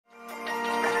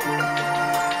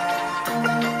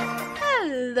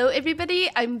everybody,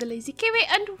 I'm the Lazy Kiwi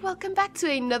and welcome back to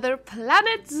another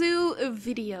Planet Zoo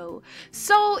video.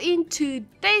 So in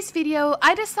today's video,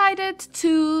 I decided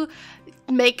to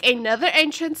make another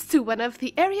entrance to one of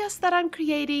the areas that I'm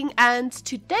creating, and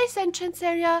today's entrance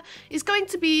area is going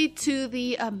to be to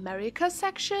the America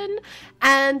section,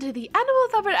 and the animal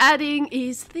that we're adding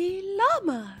is the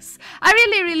llamas. I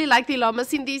really like the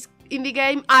llamas in the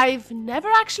game. I've never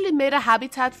actually made a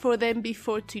habitat for them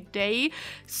before today,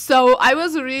 so I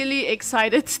was really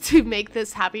excited to make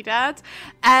this habitat.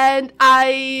 And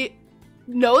I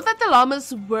know that the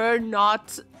llamas were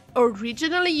not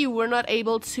originally, you were not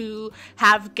able to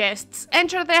have guests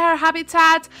enter their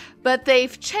habitat, but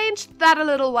they've changed that a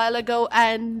little while ago,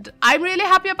 and I'm really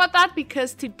happy about that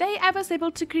because today I was able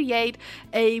to create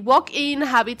a walk-in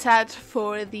habitat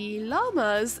for the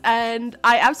llamas, and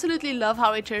I absolutely love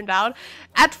how it turned out.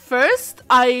 At first,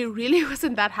 I really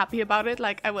wasn't that happy about it.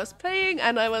 Like, I was playing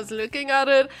and I was looking at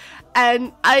it,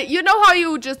 and you know how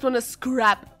you just want to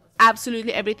scrap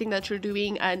absolutely everything that you're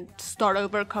doing and start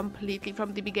over completely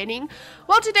from the beginning?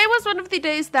 Well, today was one of the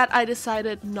days that I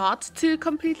decided not to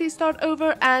completely start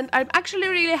over, and I'm actually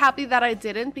really happy that I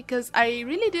didn't because I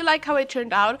really do like how it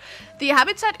turned out. The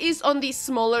habitat is on the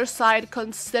smaller side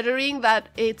considering that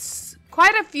it's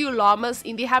quite a few llamas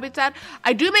in the habitat.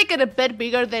 I do make it a bit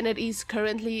bigger than it is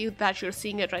currently that you're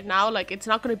seeing it right now. Like, it's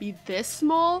not going to be this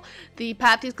small. The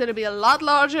path is going to be a lot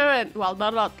larger, and well,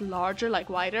 not a lot larger, like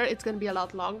wider. It's going to be a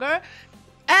lot longer.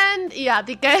 And yeah,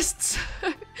 the guests,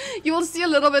 you will see a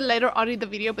little bit later on in the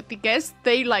video, but the guests,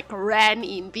 they like ran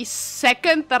in the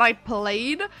second that I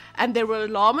played and there were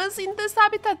llamas in this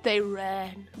habitat. They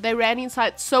ran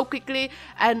inside so quickly,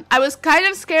 and I was kind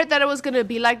of scared that it was going to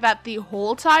be like that the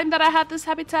whole time that I had this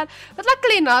habitat, but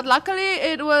luckily not. Luckily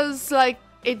it was like,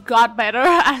 it got better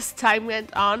as time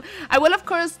went on. I will of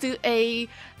course do a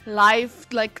live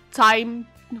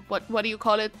what do you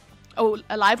call it? Oh,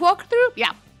 a live walkthrough?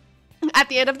 Yeah, at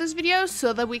the end of this video,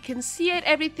 so that we can see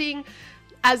everything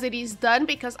as it is done,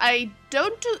 because I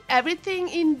don't do everything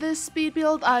in this speed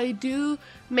build. I do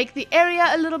make the area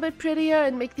a little bit prettier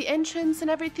and make the entrance and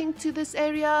everything to this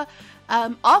area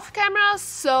off camera,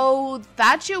 so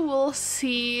that you will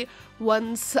see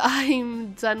once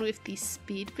I'm done with the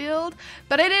speed build.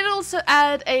 But I did also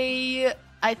add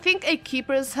I think a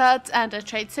keeper's hut and a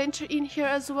trade center in here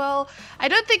as well. I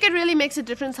don't think it really makes a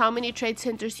difference how many trade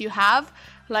centers you have.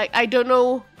 Like, I don't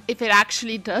know if it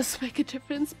actually does make a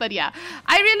difference, but yeah,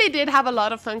 I really did have a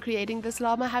lot of fun creating this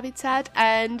llama habitat,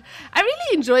 and I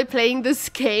really enjoy playing this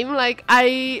game. Like,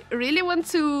 I really want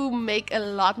to make a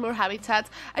lot more habitats.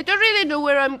 I don't really know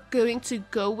where I'm going to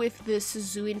go with this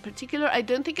zoo in particular. I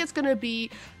don't think it's gonna be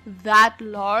that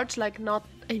large, like not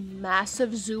a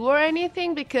massive zoo or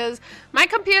anything, because my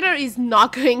computer is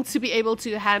not going to be able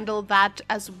to handle that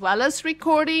as well as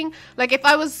recording. Like, if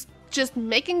I was just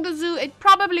making the zoo, it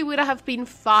probably would have been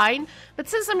fine, but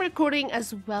since I'm recording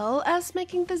as well as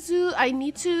making the zoo, I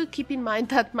need to keep in mind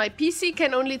that my PC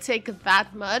can only take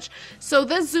that much, so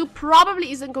the zoo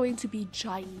probably isn't going to be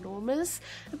ginormous,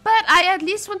 but I at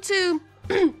least want to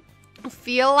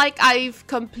feel like I've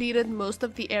completed most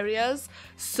of the areas.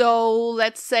 So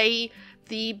let's say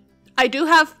I do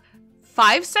have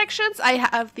 5 sections. I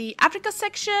have the Africa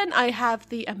section, I have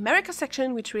the America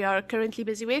section, which we are currently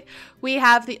busy with, we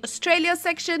have the Australia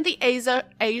section, the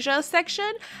Asia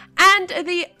section, and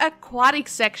the aquatic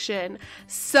section.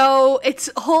 So it's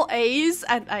all A's,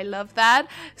 and I love that.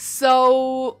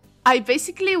 So I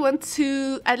basically want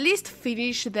to at least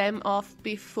finish them off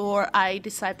before I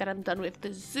decide that I'm done with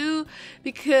the zoo,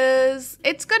 because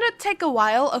it's gonna take a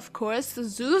while. Of course, the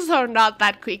zoos are not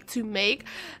that quick to make,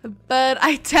 but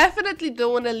I definitely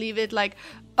don't want to leave it like,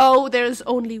 oh, there's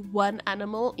only one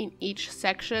animal in each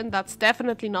section. That's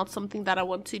definitely not something that I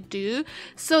want to do.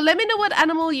 So let me know what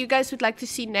animal you guys would like to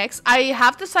see next. I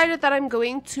have decided that I'm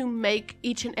going to make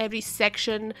each and every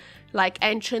section like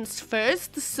entrance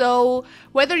first. So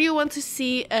whether you want to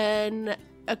see an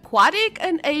aquatic,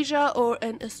 an Asia, or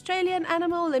an Australian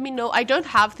animal, let me know. I don't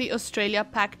have the Australia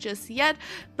pack just yet,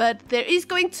 but there is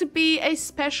going to be a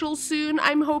special soon,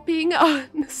 I'm hoping,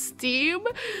 on Steam,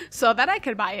 so that I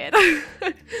can buy it.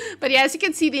 But yeah, as you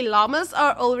can see, the llamas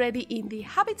are already in the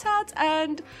habitat,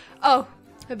 and oh,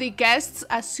 the guests,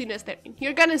 as soon as they're in,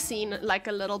 you're gonna see in like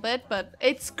a little bit, but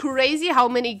it's crazy how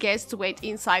many guests wait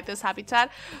inside this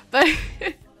habitat. But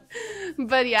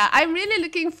But yeah, I'm really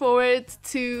looking forward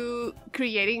to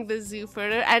creating the zoo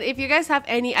further. And if you guys have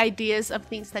any ideas of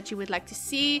things that you would like to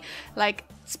see, like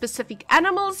specific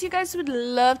animals you guys would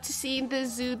love to see in the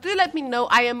zoo, do let me know.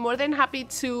 I am more than happy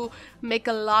to make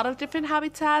a lot of different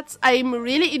habitats. I'm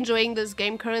really enjoying this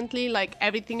game currently, like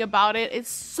everything about it. It's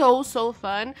so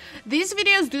fun. These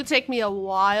videos do take me a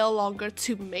while longer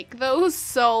to make those,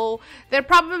 so they're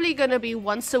probably gonna be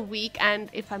once a week, and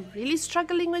if I'm really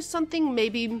struggling with something,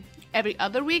 maybe every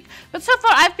other week. But so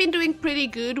far I've been doing pretty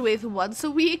good with once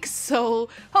a week, so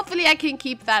hopefully I can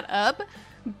keep that up.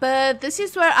 But this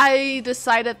is where I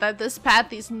decided that this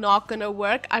path is not gonna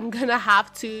work. I'm gonna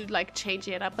have to like change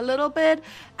it up a little bit,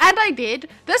 and I did.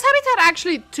 This habitat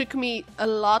actually took me a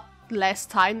lot less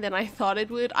time than I thought it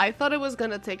would. I thought it was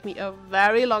gonna take me a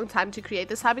very long time to create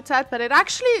this habitat, but it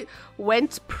actually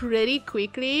went pretty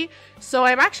quickly. So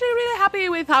I'm actually really happy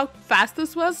with how fast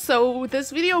this was. So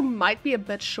this video might be a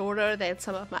bit shorter than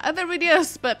some of my other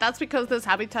videos, but that's because this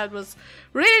habitat was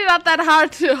really not that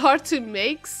hard to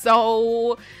make.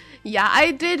 So yeah,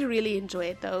 I did really enjoy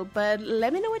it though, but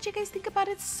let me know what you guys think about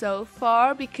it so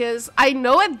far, because I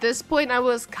know at this point I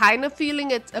was kind of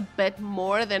feeling it a bit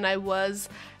more than I was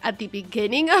at the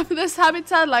beginning of this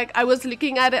habitat. Like, I was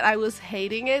looking at it, I was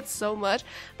hating it so much,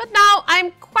 but now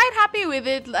I'm quite happy with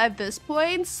it at this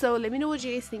point. So let me know what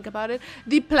you guys think about it.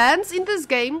 The plants in this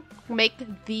game make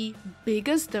the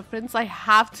biggest difference. I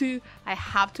have to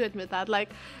admit that. Like,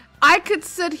 I could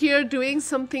sit here doing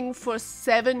something for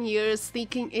 7 years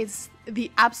thinking it's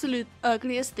the absolute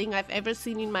ugliest thing I've ever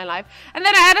seen in my life, and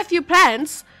then I add a few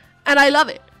plants and I love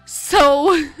it.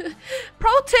 So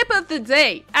pro tip of the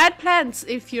day, add plants.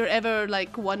 If you're ever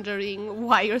like wondering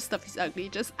why your stuff is ugly,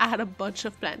 just add a bunch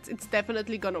of plants. It's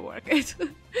definitely gonna work.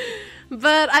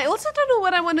 But I also don't know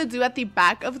what I want to do at the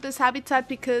back of this habitat,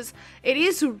 because it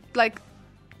is like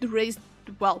raised,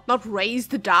 well, not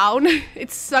raised down,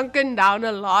 it's sunken down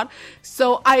a lot.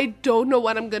 So I don't know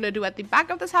what I'm gonna do at the back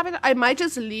of this habitat. I might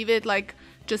just leave it like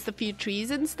just a few trees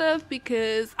and stuff,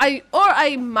 because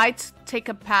I might take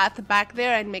a path back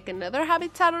there and make another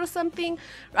habitat or something.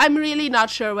 I'm really not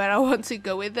sure where I want to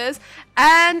go with this.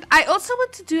 And I also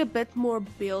want to do a bit more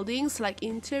buildings, like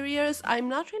interiors. I'm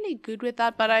not really good with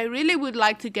that, but I really would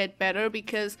like to get better,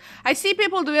 because I see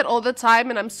people do it all the time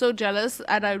and I'm so jealous,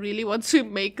 and I really want to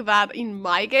make that in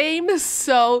my game.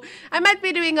 So I might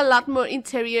be doing a lot more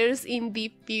interiors in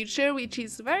the future, which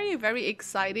is very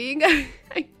exciting.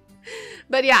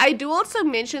 But yeah, I do also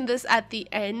mention this at the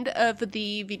end of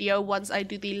the video once I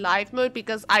do the live mode,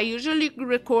 because I usually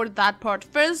record that part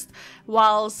first,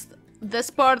 whilst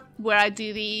this part where I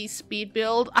do the speed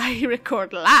build I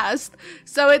record last.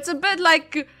 So it's a bit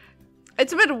like,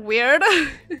 it's a bit weird.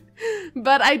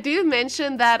 But I do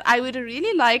mention that I would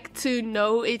really like to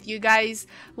know if you guys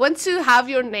want to have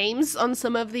your names on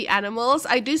some of the animals.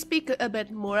 I do speak a bit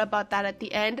more about that at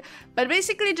the end, but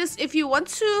basically just if you want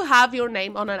to have your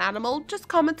name on an animal, just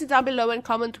comment it down below and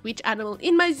comment which animal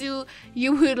in my zoo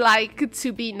you would like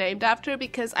to be named after,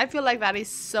 because I feel like that is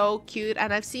so cute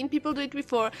and I've seen people do it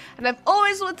before and I've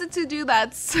always wanted to do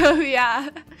that. So yeah.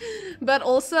 But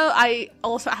also I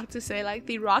also have to say, like,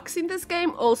 the rocks in this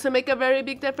game also make a very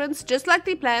big difference. Just like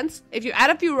the plants, if you add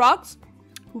a few rocks,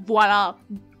 voila,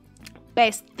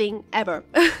 best thing ever.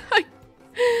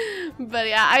 But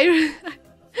yeah,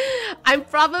 I'm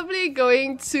probably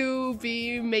going to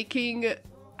be making...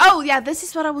 Oh yeah, this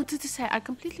is what I wanted to say. I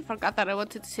completely forgot that I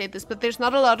wanted to say this, but there's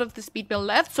not a lot of the speed build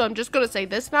left, so I'm just gonna say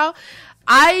this now.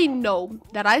 I know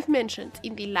that I've mentioned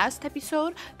in the last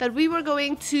episode that we were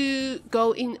going to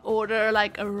go in order,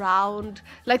 like around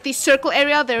like the circle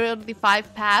area. There are the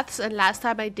 5 paths, and last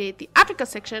time I did the Africa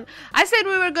section, I said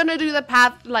we were gonna do the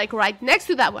path like right next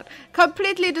to that one.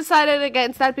 Completely decided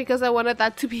against that because I wanted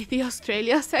that to be the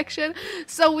Australia section.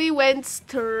 So we went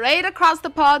straight across the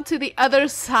pond to the other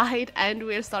side, and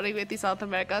we're starting with the South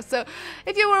America. So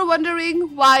if you were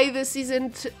wondering why this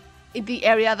isn't the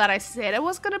area that I said it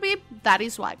was gonna be, that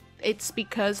is why. It's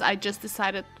because I just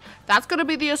decided that's gonna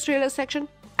be the Australia section.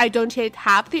 I don't yet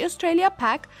have the Australia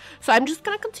pack, so I'm just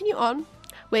gonna continue on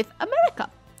with America,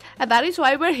 and that is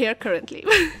why we're here currently.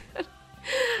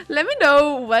 Let me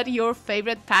know what your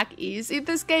favorite pack is in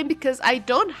this game, because I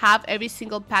don't have every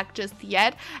single pack just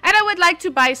yet, and I would like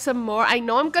to buy some more. I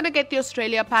know I'm gonna get the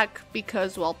Australia pack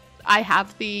because, well, I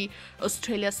have the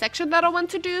Australia section that I want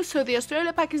to do. So the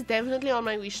Australia pack is definitely on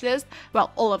my wish list.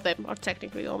 Well, all of them are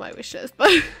technically on my wish list,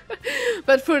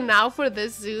 but for now, for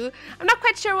this zoo, I'm not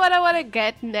quite sure what I want to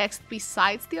get next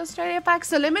besides the Australia pack.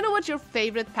 So let me know what your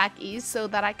favorite pack is so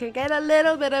that I can get a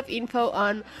little bit of info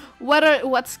on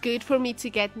what's good for me to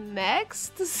get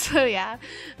next. So yeah,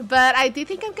 but I do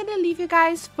think I'm gonna leave you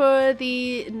guys for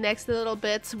the next little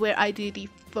bits where I do the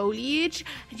foliage,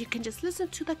 and you can just listen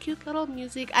to the cute little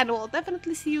music, and I'll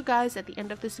definitely see you guys at the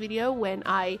end of this video when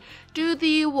I do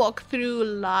the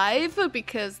walkthrough live,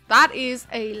 because that is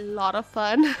a lot of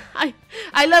fun.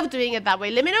 I love doing it that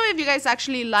way. Let me know if you guys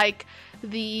actually like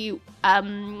the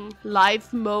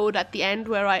live mode at the end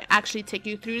where I actually take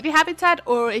you through the habitat,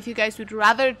 or if you guys would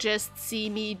rather just see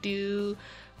me do,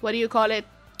 what do you call it,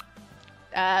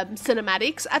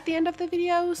 cinematics at the end of the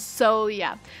video. So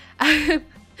yeah, I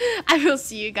will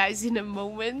see you guys in a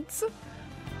moment.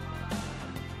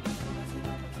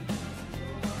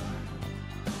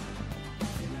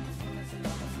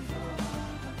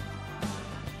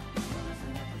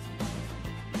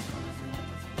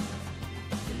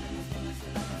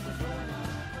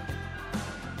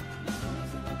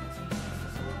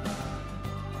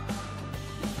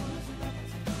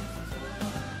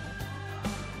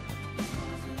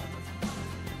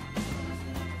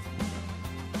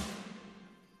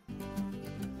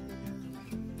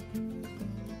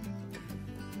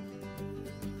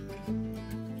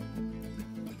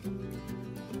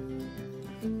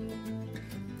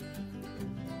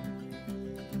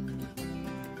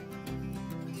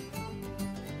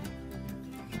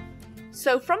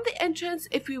 So from the entrance,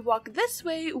 if we walk this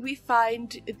way, we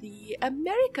find the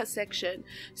America section.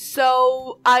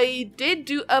 So I did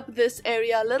do up this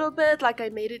area a little bit, like I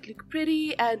made it look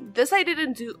pretty, and this I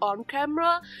didn't do on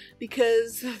camera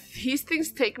because these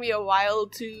things take me a while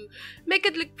to make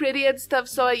it look pretty and stuff,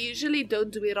 so I usually don't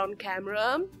do it on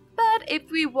camera. But if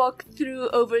we walk through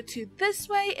over to this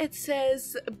way, it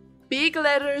says big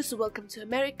letters, welcome to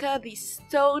America, the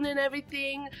stone and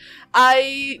everything.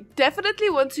 I definitely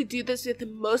want to do this with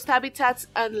most habitats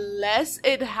unless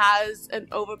it has an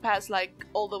overpass like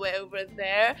all the way over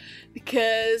there,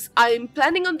 because I'm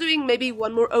planning on doing maybe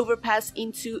one more overpass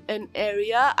into an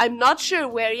area. I'm not sure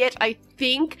where yet. I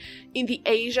think in the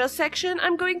Asia section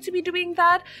I'm going to be doing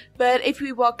that, but if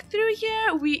we walk through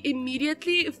here, we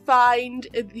immediately find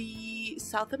the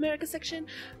South America section.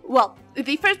 Well,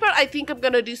 the first part I think I'm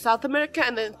gonna do South America,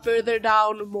 and then further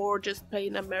down more just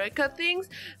plain America things,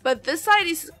 but this side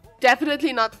is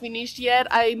definitely not finished yet.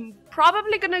 I'm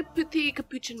probably gonna put the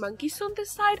capuchin monkeys on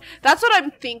this side. That's what I'm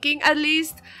thinking, at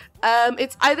least.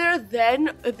 It's either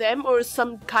them or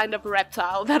some kind of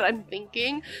reptile that I'm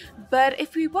thinking. But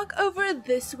if we walk over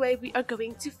this way, we are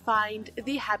going to find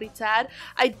the habitat.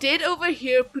 I did over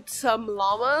here put some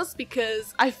llamas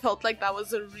because I felt like that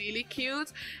was really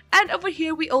cute. And over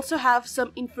here we also have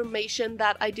some information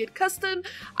that I did custom.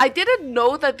 I didn't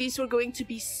know that these were going to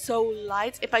be so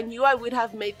light. If I knew, I would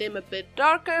have made them a bit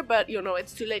darker, but you know,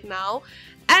 it's too late now.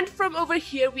 And from over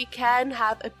here we can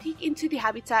have a peek into the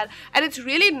habitat, and it's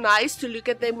really nice to look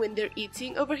at them when they're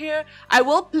eating over here. I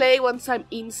will play once I'm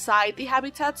inside the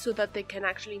habitat so that they can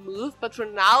actually move, but for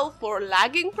now, for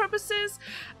lagging purposes,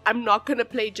 I'm not gonna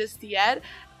play just yet.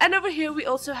 And over here we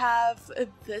also have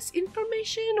this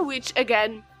information, which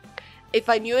again, if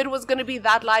I knew it was gonna be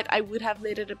that light, I would have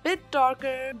made it a bit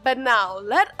darker. But now,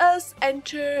 let us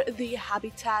enter the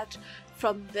habitat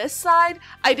from this side.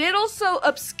 I did also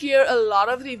obscure a lot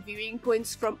of the viewing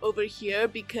points from over here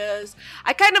because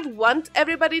I kind of want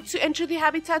everybody to enter the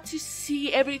habitat to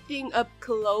see everything up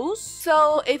close.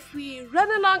 So if we run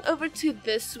along over to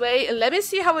this way, let me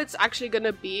see how it's actually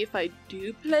gonna be if I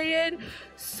do play it.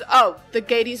 So, oh, the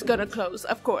gate is gonna close,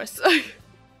 of course.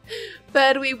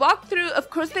 But we walk through, of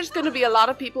course there's going to be a lot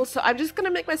of people, so I'm just going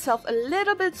to make myself a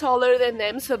little bit taller than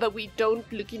them so that we don't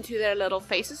look into their little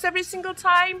faces every single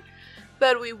time.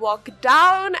 But we walk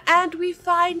down and we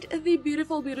find the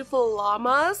beautiful, beautiful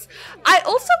llamas. I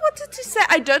also wanted to say,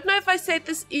 I don't know if I said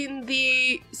this in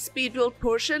the speed build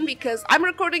portion because I'm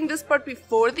recording this part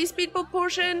before the speed build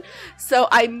portion, so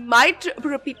I might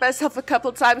repeat myself a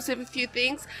couple times with a few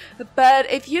things. But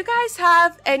if you guys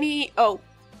have any... Oh,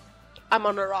 I'm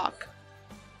on a rock.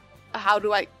 How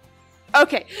do I...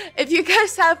 Okay, if you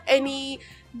guys have any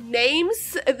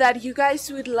names that you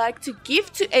guys would like to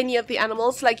give to any of the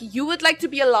animals. Like, you would like to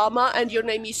be a llama and your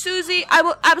name is Susie, I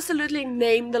will absolutely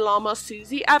name the llama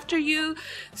Susie after you.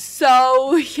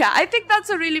 So yeah, I think that's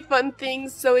a really fun thing.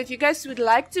 So if you guys would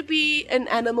like to be an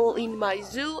animal in my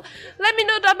zoo, let me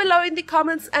know down below in the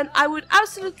comments, and I would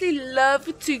absolutely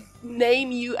love to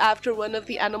name you after one of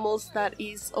the animals that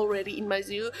is already in my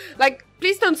zoo. Like,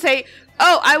 please don't say,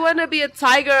 oh, I want to be a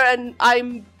tiger and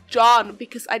I'm John,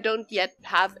 because I don't yet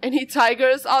have any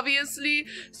tigers, obviously,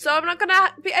 so I'm not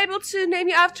gonna be able to name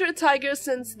you after a tiger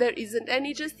since there isn't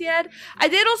any just yet. I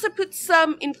did also put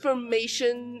some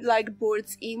information like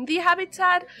boards in the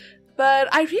habitat,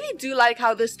 but I really do like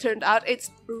how this turned out.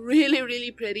 It's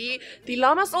really pretty. The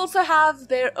llamas also have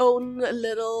their own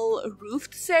little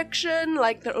roofed section,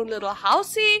 like their own little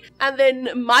housey. And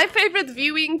then my favorite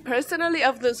viewing personally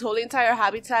of this whole entire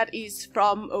habitat is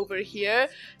from over here.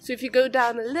 So if you go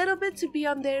down a little bit to be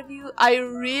on their view, I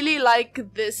really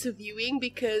like this viewing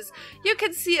because you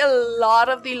can see a lot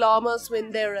of the llamas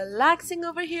when they're relaxing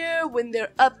over here, when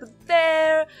they're up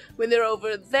there, when they're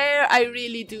over there. I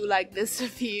really do like this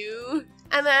view.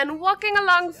 And then walking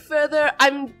along further,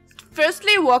 I'm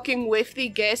firstly walking with the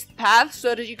guest path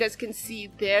so that you guys can see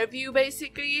their view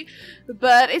basically.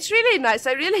 But it's really nice.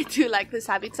 I really do like this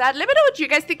habitat. Let me know what you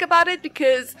guys think about it,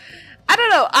 because I don't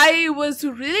know, I was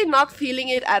really not feeling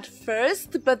it at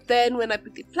first, but then when I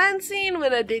put the plants in,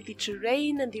 when I did the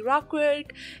terrain and the rock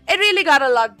work, it really got a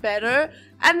lot better.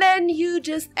 And then you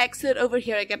just exit over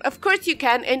here again. Of course you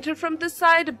can enter from this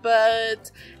side,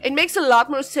 but it makes a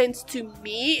lot more sense to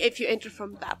me if you enter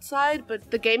from that side. But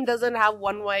the game doesn't have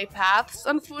one-way paths,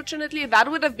 unfortunately.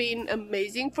 That would have been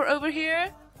amazing for over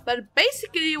here. But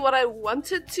basically what I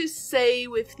wanted to say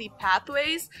with the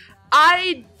pathways,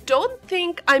 I don't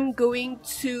think I'm going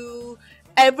to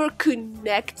ever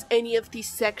connect any of these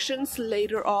sections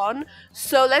later on.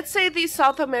 So let's say the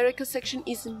South America section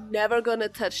is never gonna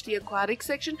touch the aquatic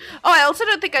section. Oh, I also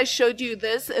don't think I showed you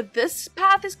this. This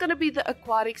path is gonna be the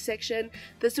aquatic section,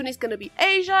 this one is gonna be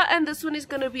Asia, and this one is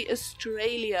gonna be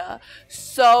Australia.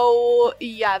 So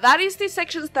yeah, that is the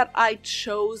sections that I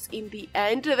chose in the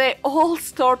end. They all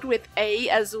start with A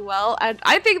as well, and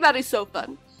I think that is so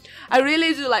fun. I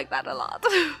really do like that a lot.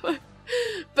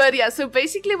 But yeah, so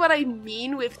basically what I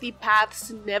mean with the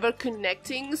paths never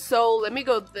connecting, so let me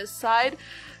go this side.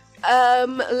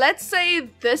 Let's say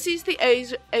this is the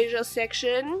Asia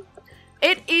section.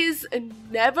 It is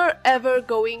never ever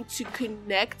going to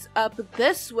connect up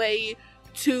this way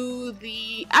to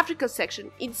the Africa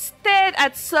section. Instead,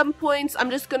 at some points,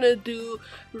 I'm just gonna do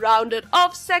rounded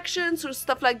off sections or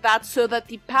stuff like that so that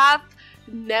the path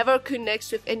never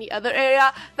connects with any other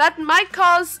area. That might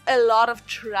cause a lot of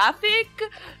traffic,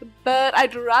 but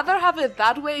I'd rather have it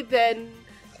that way than,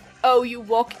 oh, you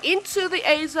walk into the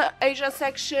Asia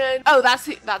section. Oh, that's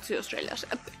the Australia.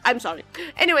 I'm sorry.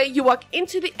 Anyway, you walk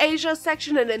into the Asia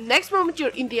section and the next moment you're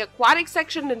in the aquatic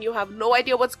section and you have no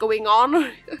idea what's going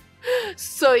on.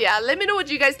 So yeah, let me know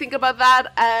what you guys think about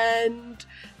that. And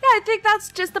yeah, I think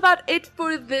that's just about it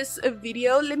for this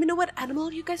video. Let me know what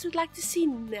animal you guys would like to see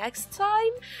next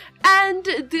time. And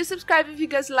do subscribe if you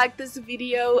guys like this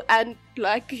video, and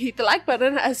hit the like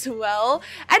button as well.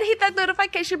 And hit that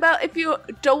notification bell if you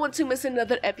don't want to miss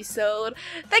another episode.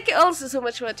 Thank you all so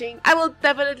much for watching. I will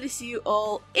definitely see you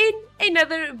all in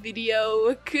another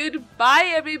video.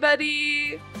 Goodbye,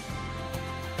 everybody.